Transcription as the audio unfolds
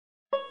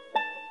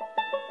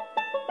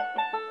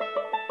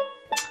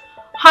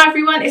Hi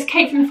everyone, it's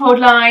Kate from the Fold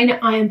Line.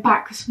 I am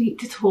back this week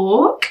to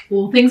talk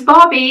all things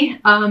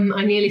Barbie. I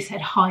nearly said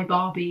hi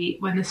Barbie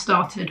when this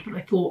started, but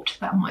I thought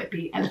that might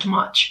be a little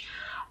much.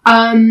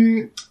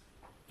 If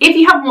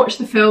you haven't watched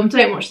the film,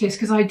 don't watch this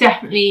because I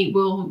definitely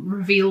will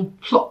reveal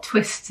plot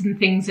twists and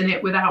things in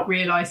it without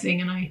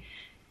realising, and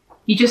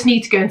you just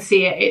need to go and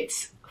see it.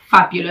 It's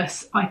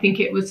fabulous. I think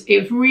it was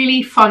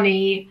really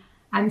funny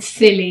and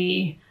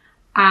silly,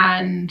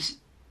 and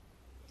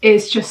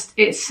it's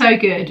so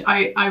good.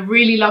 I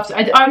really loved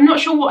it. I'm not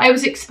sure what I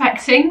was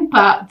expecting,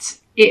 but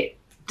it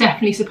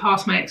definitely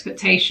surpassed my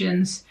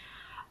expectations.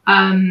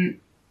 It's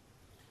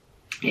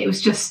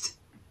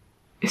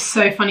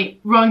so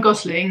funny. Ryan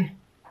Gosling,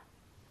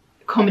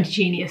 comedy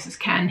genius as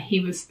Ken, he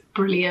was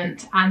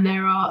brilliant, and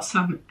there are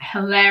some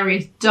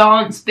hilarious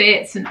dance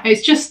bits, and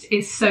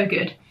it's so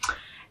good.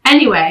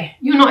 Anyway,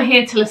 you're not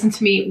here to listen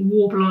to me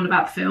warble on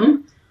about the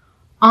film.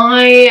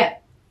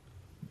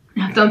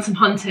 I've done some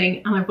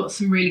hunting and I've got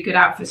some really good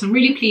outfits. I'm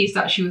really pleased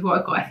actually with what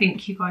I've got. I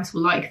think you guys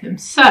will like them.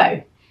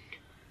 So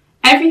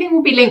everything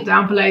will be linked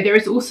down below. There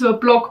is also a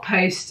blog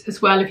post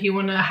as well if you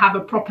want to have a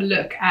proper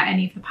look at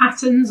any of the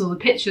patterns or the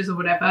pictures or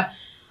whatever.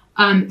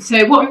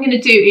 So what I'm going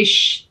to do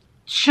is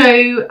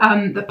show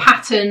the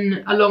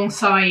pattern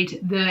alongside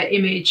the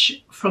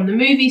image from the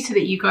movie so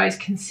that you guys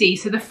can see.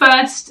 So the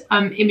first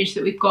image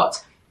that we've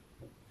got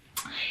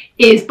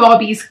is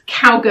Barbie's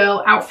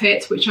cowgirl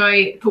outfit, which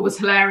I thought was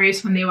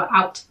hilarious when they were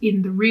out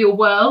in the real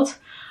world.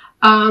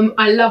 I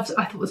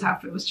thought this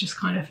outfit was just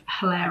kind of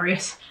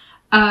hilarious.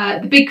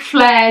 The big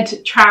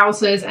flared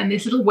trousers and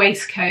this little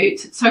waistcoat.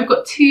 So I've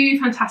got two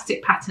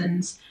fantastic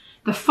patterns.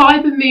 The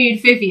Fibre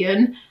Mood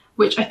Vivian,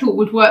 which I thought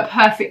would work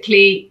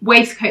perfectly.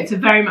 Waistcoats are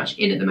very much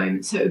in at the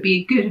moment, so it would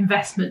be a good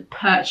investment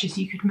purchase.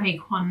 You could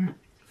make one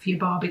for your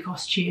Barbie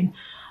costume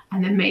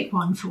and then make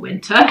one for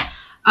winter.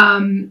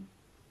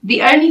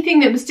 The only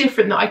thing that was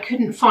different that I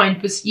couldn't find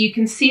was, you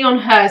can see on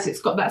hers it's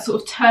got that sort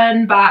of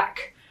turn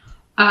back,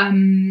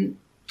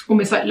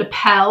 almost like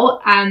lapel,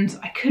 and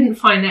I couldn't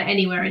find that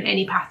anywhere in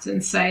any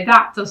pattern, so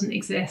that doesn't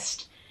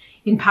exist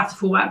in pattern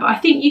format. But I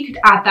think you could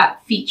add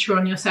that feature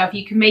on yourself.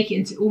 You can make it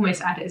into,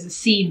 almost add it as a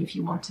seam if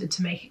you wanted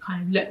to make it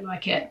kind of look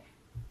like it.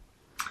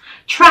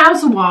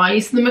 Trouser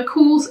wise, the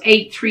McCall's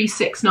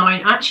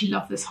 8369. I actually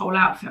love this whole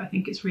outfit. I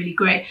think it's really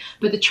great,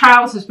 but the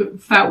trousers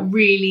felt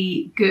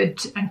really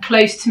good and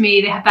close to me.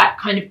 They had that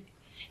kind of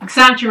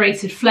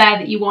exaggerated flare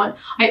that you want.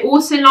 I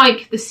also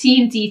like the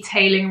seam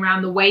detailing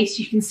around the waist.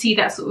 You can see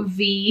that sort of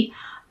V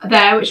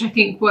there, which I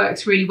think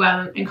works really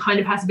well and kind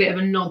of has a bit of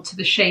a nod to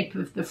the shape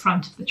of the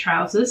front of the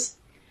trousers.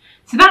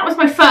 So that was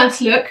my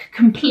first look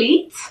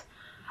complete.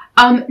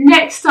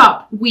 Next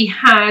up we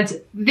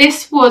had,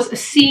 this was a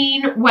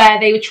scene where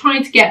they were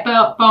trying to get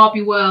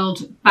Barbie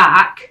World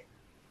back,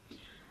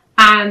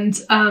 and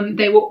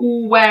they were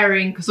all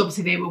wearing, because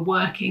obviously they were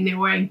working, they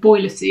were wearing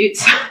boiler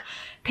suits,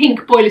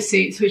 pink boiler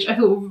suits, which I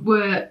thought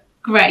were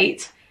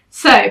great.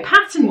 So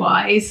pattern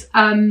wise,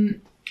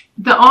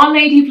 the Our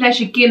Lady of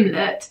Leisure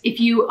gimlet, if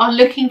you are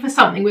looking for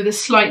something with a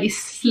slightly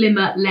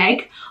slimmer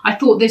leg, I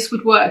thought this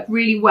would work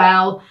really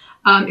well.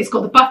 It's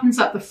got the buttons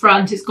up the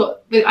front. It's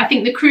got, I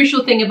think the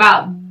crucial thing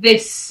about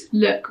this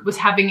look was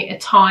having it a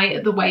tie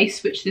at the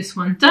waist, which this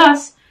one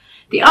does.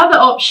 The other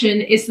option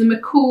is the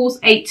McCall's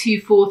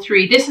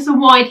 8243. This is a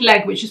wide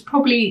leg, which is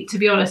probably, to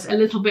be honest, a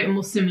little bit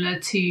more similar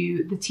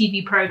to the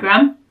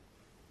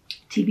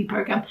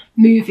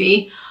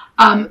movie.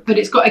 But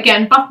it's got,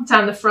 again, buttons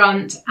down the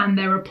front, and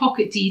there are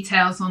pocket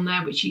details on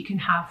there which you can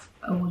have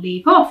or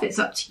leave off. It's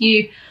up to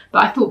you.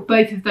 But I thought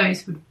both of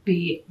those would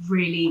be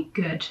really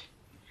good.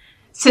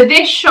 So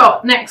this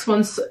shot, next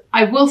one,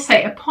 I will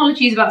say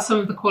apologies about some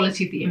of the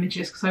quality of the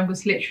images because I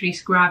was literally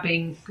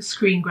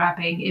screen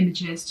grabbing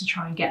images to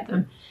try and get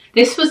them.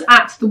 This was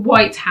at the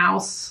White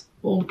House,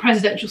 or the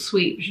presidential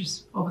suite, which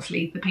is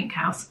obviously the pink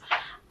house.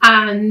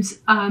 And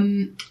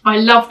I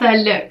love their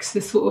looks.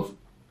 This sort of,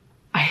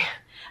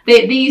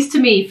 these to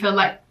me feel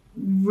like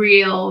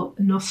real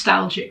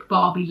nostalgic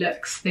Barbie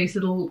looks. Those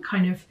little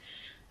kind of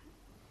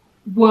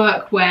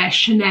workwear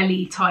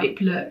Chanel-y type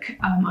look.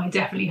 I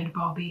definitely had a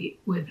Barbie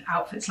with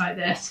outfits like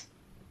this.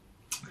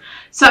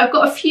 So I've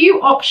got a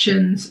few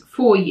options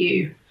for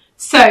you.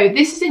 So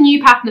this is a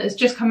new pattern that has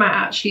just come out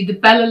actually, the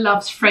Bella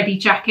Loves Freddie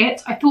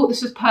jacket. I thought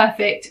this was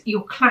perfect,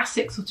 your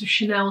classic sort of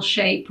Chanel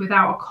shape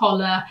without a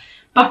collar,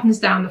 buttons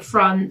down the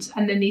front,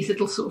 and then these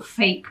little sort of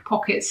fake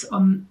pockets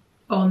on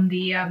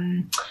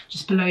the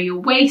just below your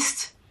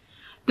waist.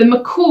 The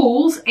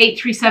McCall's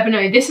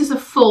 8370, this is a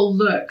full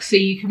look, so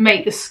you can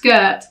make the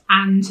skirt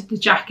and the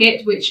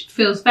jacket, which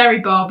feels very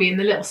Barbie, and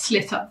the little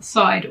slit up the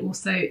side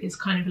also is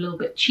kind of a little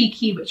bit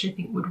cheeky, which I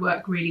think would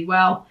work really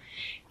well.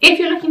 If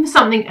you're looking for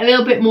something a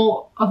little bit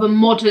more of a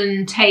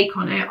modern take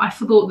on it, I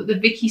thought that the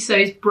Vicky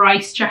So's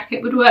Bryce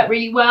jacket would work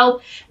really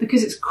well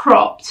because it's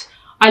cropped.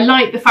 I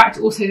like the fact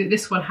also that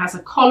this one has a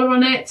collar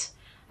on it,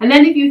 And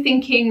then if you're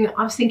thinking,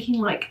 I was thinking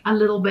like a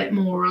little bit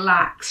more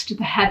relaxed,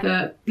 the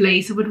heather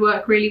blazer would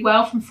work really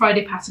well from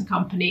Friday Pattern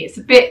Company. It's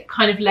a bit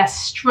kind of less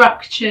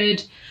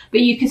structured, but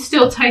you can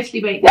still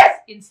totally make this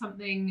in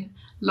something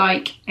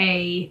like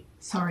a,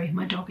 sorry,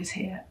 my dog is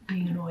here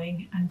being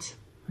annoying and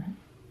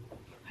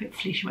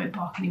hopefully she won't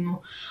bark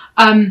anymore.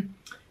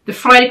 The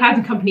Friday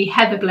Pattern Company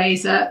heather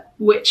blazer,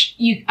 which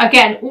you,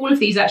 again, all of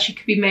these actually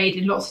could be made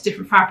in lots of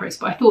different fabrics,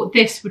 but I thought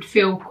this would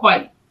feel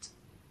quite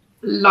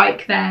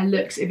like their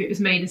looks if it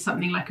was made in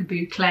something like a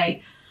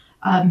boucle,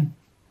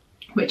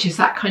 which is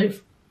that kind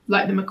of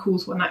like the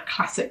McCall's one, that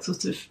classic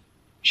sort of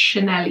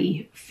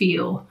Chanel-y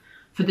feel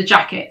for the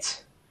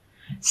jacket.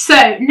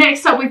 So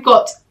next up we've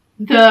got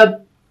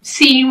the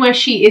scene where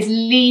she is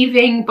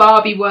leaving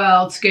Barbie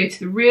world to go to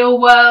the real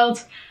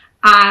world,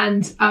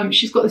 and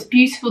she's got this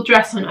beautiful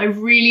dress on. I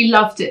really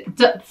loved it.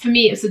 For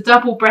me it's a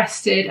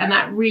double-breasted and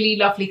that really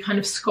lovely kind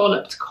of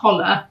scalloped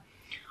collar.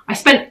 I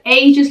spent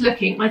ages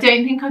looking. I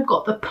don't think I've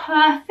got the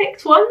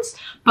perfect ones,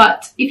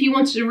 but if you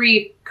wanted to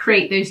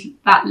recreate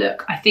that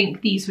look, I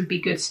think these would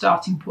be good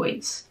starting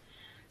points.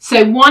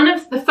 So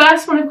the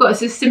first one I've got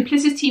is a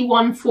Simplicity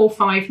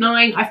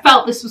 1459. I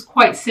felt this was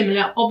quite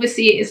similar.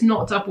 Obviously it is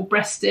not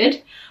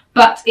double-breasted,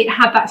 but it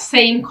had that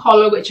same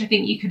collar, which I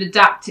think you could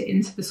adapt it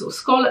into the sort of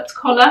scalloped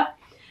collar.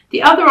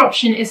 The other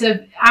option is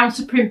an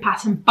outer print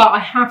pattern, but I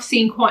have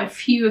seen quite a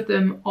few of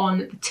them on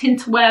the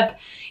Tinterweb.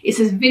 It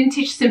says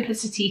Vintage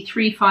Simplicity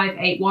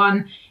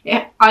 3581.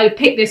 I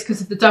picked this because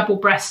of the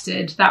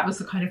double-breasted. That was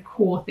the kind of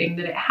core thing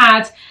that it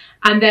had.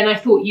 And then I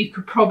thought you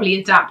could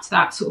probably adapt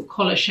that sort of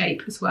collar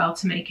shape as well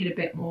to make it a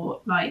bit more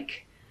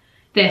like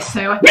this.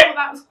 So I thought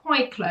that was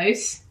quite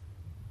close.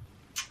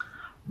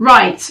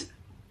 Right,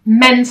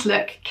 men's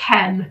look,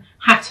 Ken.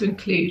 Had to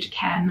include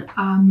Ken.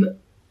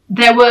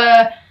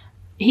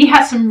 He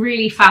has some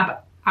really fab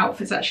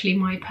outfits, actually.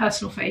 My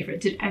personal favourite.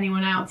 Did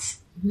anyone else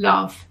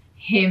love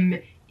him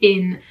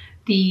in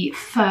the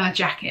fur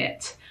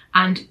jacket?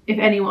 And if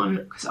anyone,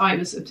 because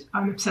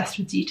I'm obsessed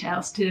with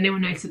details, did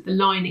anyone notice that the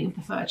lining of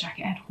the fur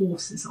jacket had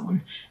horses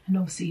on? And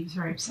obviously he was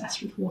very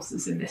obsessed with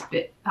horses in that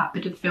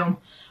bit of the film,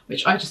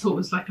 which I just thought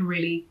was like a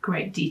really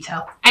great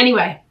detail.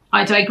 Anyway,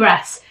 I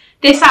digress.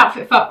 This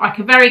outfit felt like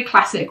a very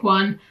classic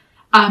one.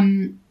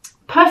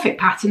 Perfect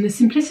pattern, the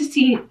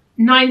Simplicity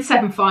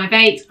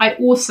 9758. I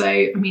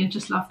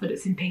just love that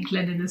it's in pink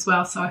linen as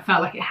well, so I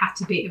felt like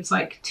it was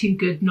like too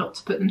good not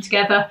to put them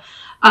together.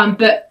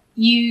 But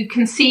you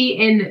can see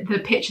in the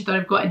picture that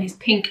I've got in his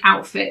pink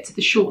outfit,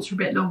 the shorts are a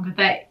bit longer.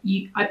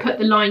 I put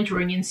the line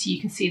drawing in so you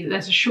can see that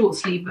there's a short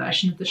sleeve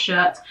version of the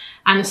shirt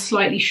and a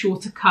slightly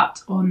shorter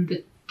cut on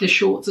the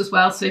shorts as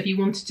well. So if you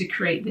wanted to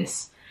create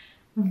this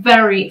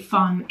very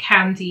fun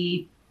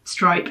candy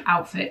stripe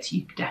outfit,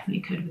 you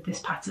definitely could with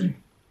this pattern.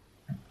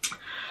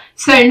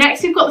 So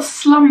next we've got the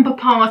slumber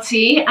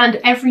party, and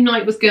every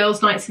night was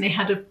girls' nights and they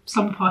had a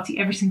slumber party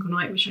every single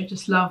night, which I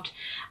just loved.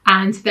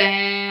 And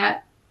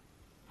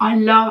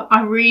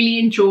I really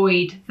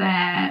enjoyed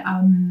their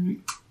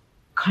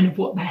kind of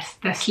what their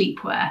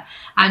sleepwear,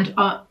 and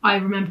I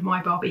remember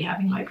my Barbie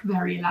having like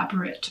very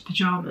elaborate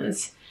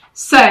pajamas.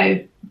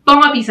 So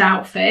Barbie's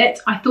outfit,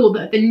 I thought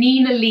that the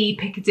Nina Lee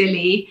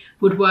Piccadilly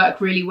would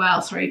work really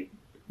well. Sorry,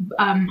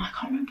 I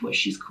can't remember what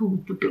she's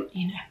called. The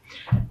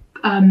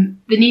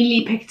Nina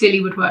Lee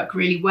Piccadilly would work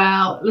really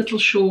well. Little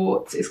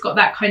shorts. It's got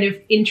that kind of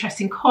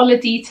interesting collar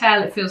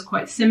detail. It feels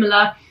quite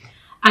similar.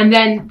 And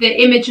then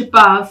the image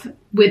above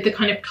with the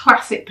kind of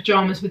classic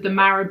pajamas with the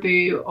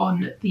marabou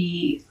on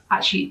the,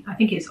 actually, I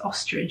think it's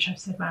ostrich. I've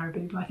said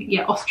marabou, but I think,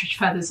 yeah, ostrich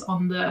feathers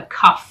on the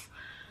cuff.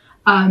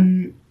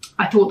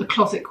 I thought the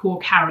Closet Core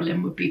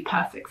Carolyn would be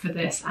perfect for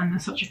this, and they're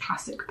such a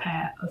classic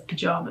pair of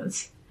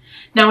pajamas.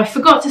 Now, I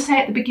forgot to say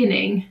at the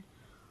beginning,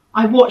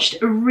 I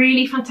watched a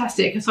really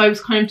fantastic, because I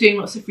was kind of doing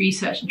lots of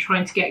research and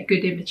trying to get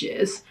good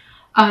images.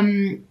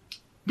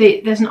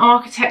 There's an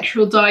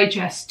Architectural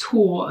Digest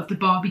tour of the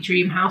Barbie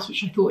Dream House,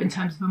 which I thought in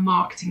terms of a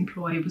marketing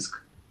ploy was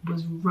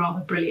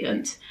rather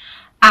brilliant.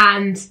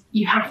 And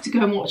you have to go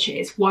and watch it.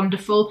 It's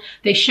wonderful.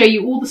 They show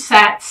you all the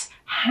sets,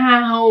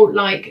 how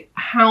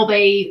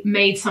they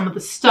made some of the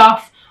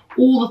stuff,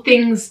 all the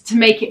things to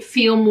make it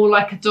feel more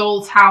like a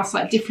doll's house,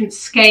 like different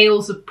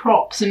scales of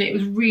props, and it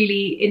was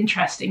really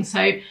interesting.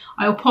 So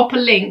I'll pop a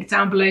link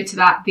down below to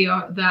that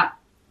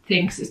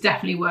thing, because it's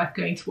definitely worth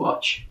going to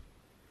watch.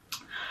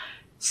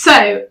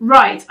 So,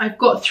 right, I've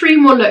got 3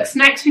 more looks.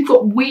 Next, we've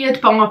got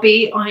Weird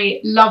Barbie.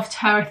 I loved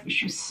her. I thought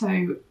she was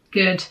so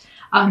good.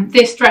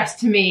 This dress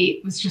to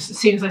me was just, as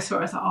soon as I saw it,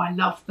 I was like, oh,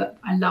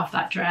 I love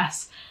that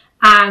dress.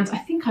 And I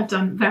think I've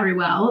done very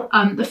well.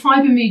 The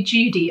Fibre Mood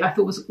Judy I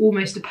thought was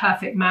almost a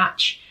perfect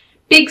match.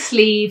 Big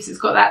sleeves, it's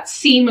got that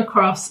seam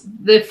across.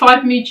 The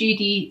Fibre Mood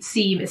Judy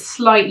seam is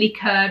slightly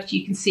curved,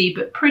 you can see,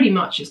 but pretty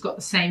much it's got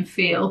the same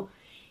feel.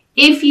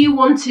 If you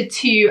wanted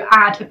to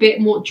add a bit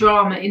more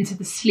drama into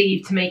the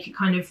sleeve to make it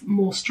kind of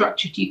more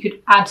structured, you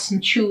could add some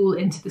tulle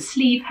into the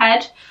sleeve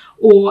head,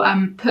 or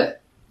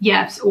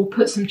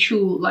put some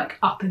tulle like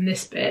up in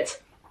this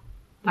bit.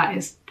 That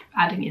is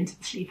adding into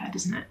the sleeve head,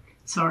 isn't it?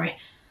 Sorry.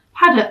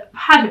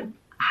 Had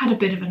had a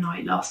bit of a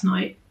night last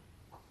night.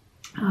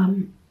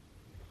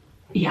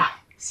 Yeah,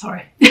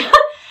 sorry.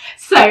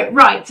 So,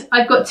 right,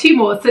 I've got 2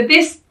 more. So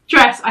this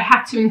dress I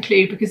had to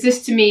include because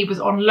this to me was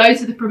on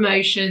loads of the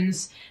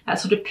promotions. That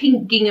sort of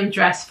pink gingham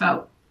dress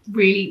felt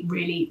really,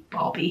 really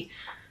Barbie.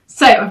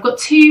 So I've got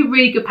 2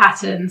 really good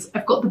patterns.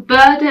 I've got the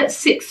Burda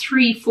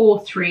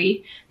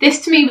 6343.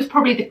 This to me was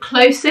probably the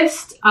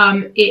closest.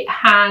 It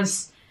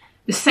has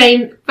the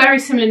same, very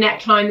similar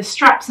neckline. The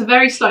straps are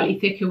very slightly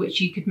thicker, which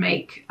you could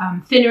make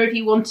thinner if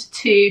you wanted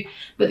to.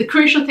 But the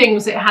crucial thing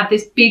was it had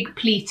this big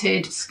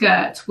pleated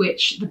skirt,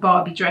 which the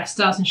Barbie dress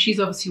does. And she's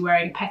obviously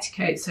wearing a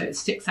petticoat, so it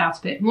sticks out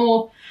a bit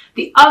more.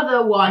 The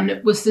other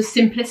one was the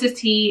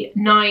Simplicity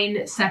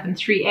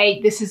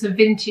 9738. This is a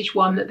vintage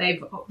one that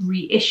they've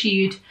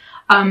reissued.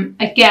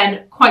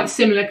 Again, quite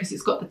similar because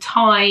it's got the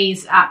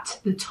ties at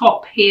the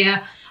top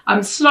here.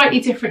 Slightly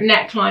different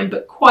neckline,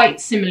 but quite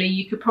similar.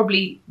 You could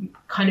probably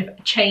kind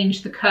of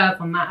change the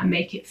curve on that and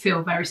make it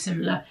feel very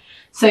similar.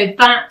 So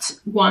that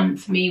one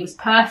for me was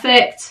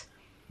perfect.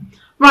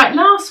 Right,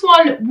 last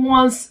one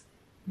was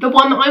the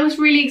one that I was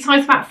really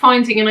excited about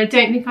finding, and I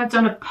don't think I've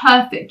done a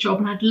perfect job,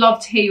 and I'd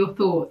love to hear your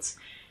thoughts.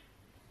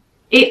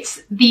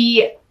 It's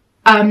the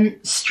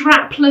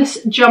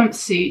strapless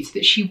jumpsuit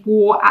that she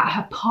wore at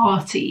her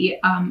party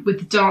with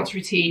the dance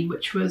routine,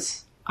 which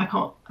was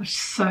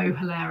so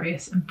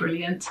hilarious and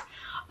brilliant.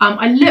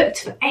 I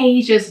looked for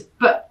ages,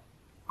 but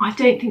I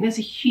don't think there's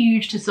a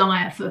huge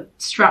desire for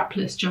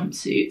strapless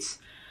jumpsuits.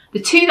 The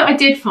 2 that I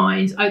did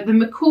find, the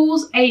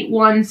McCall's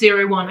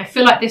 8101, I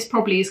feel like this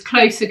probably is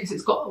closer because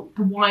it's got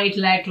the wide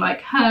leg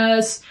like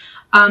hers.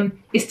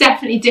 It's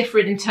definitely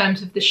different in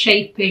terms of the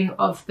shaping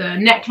of the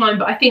neckline,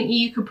 but I think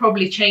you could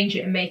probably change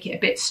it and make it a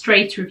bit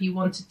straighter if you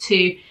wanted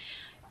to.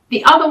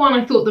 The other one,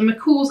 I thought the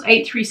McCall's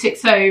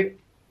 8360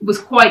 was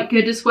quite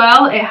good as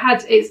well.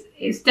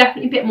 It's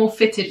definitely a bit more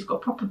fitted. It's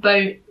got proper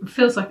bone. It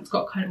feels like it's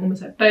got kind of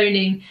almost like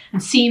boning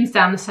and seams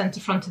down the centre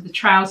front of the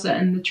trouser,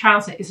 and the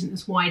trouser isn't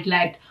as wide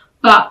legged.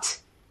 But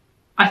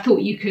I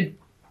thought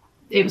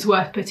it was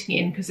worth putting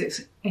in because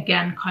it's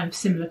again kind of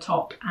similar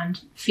top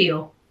and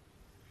feel.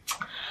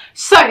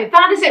 So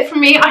that is it from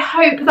me. I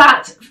hope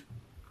that,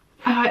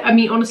 I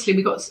mean, honestly,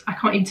 I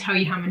can't even tell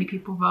you how many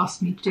people have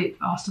asked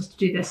us to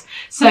do this.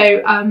 So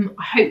I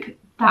hope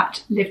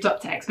that lived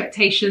up to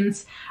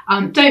expectations.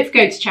 Don't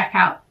forget to check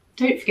out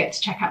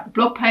the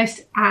blog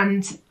post,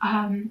 and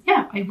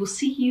yeah, I will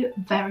see you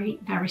very,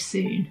 very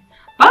soon.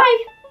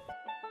 Bye.